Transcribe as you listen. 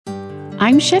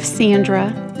I'm Chef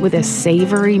Sandra with a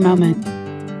savory moment.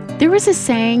 There is a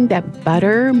saying that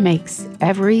butter makes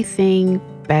everything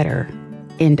better,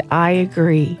 and I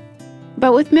agree.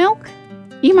 But with milk,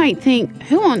 you might think,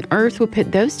 who on earth would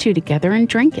put those two together and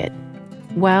drink it?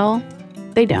 Well,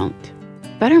 they don't.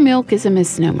 Buttermilk is a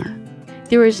misnomer.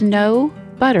 There is no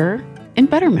butter in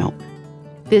buttermilk.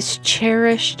 This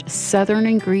cherished Southern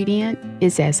ingredient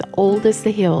is as old as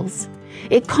the hills.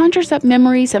 It conjures up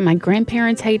memories of my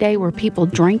grandparents' heyday where people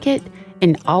drank it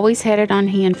and always had it on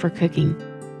hand for cooking.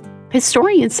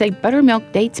 Historians say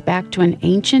buttermilk dates back to an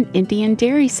ancient Indian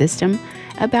dairy system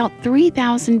about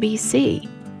 3000 BC.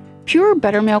 Pure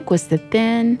buttermilk was the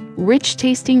thin,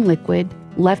 rich-tasting liquid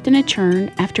left in a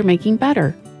churn after making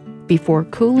butter. Before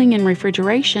cooling and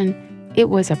refrigeration, it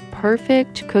was a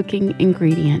perfect cooking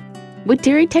ingredient. With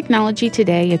dairy technology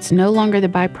today, it's no longer the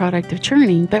byproduct of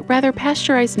churning, but rather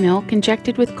pasteurized milk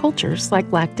injected with cultures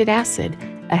like lactic acid,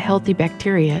 a healthy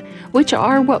bacteria, which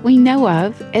are what we know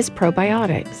of as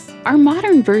probiotics. Our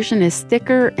modern version is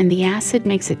thicker and the acid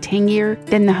makes it tangier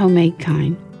than the homemade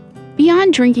kind.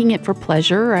 Beyond drinking it for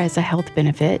pleasure or as a health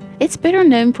benefit, it's better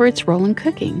known for its role in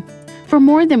cooking. For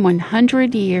more than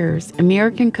 100 years,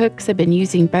 American cooks have been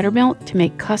using buttermilk to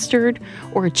make custard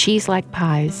or cheese-like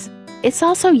pies. It's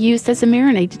also used as a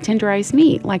marinade to tenderize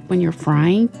meat, like when you're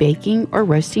frying, baking, or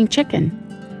roasting chicken.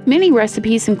 Many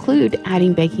recipes include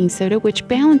adding baking soda, which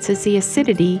balances the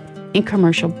acidity in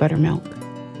commercial buttermilk.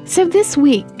 So this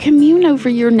week, commune over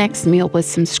your next meal with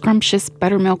some scrumptious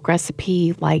buttermilk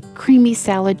recipe like creamy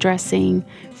salad dressing,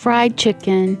 fried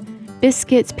chicken,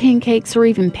 biscuits, pancakes, or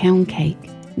even pound cake.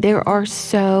 There are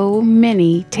so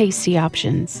many tasty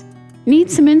options.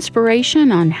 Need some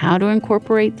inspiration on how to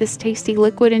incorporate this tasty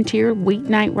liquid into your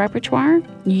weeknight repertoire?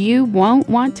 You won't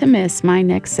want to miss my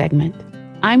next segment.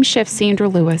 I'm Chef Sandra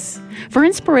Lewis. For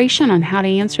inspiration on how to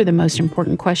answer the most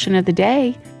important question of the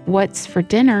day, what's for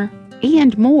dinner,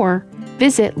 and more,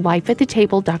 visit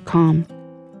lifeatthetable.com.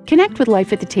 Connect with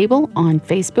Life at the Table on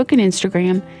Facebook and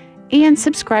Instagram, and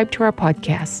subscribe to our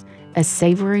podcast, A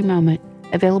Savory Moment,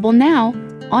 available now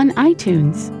on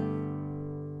iTunes.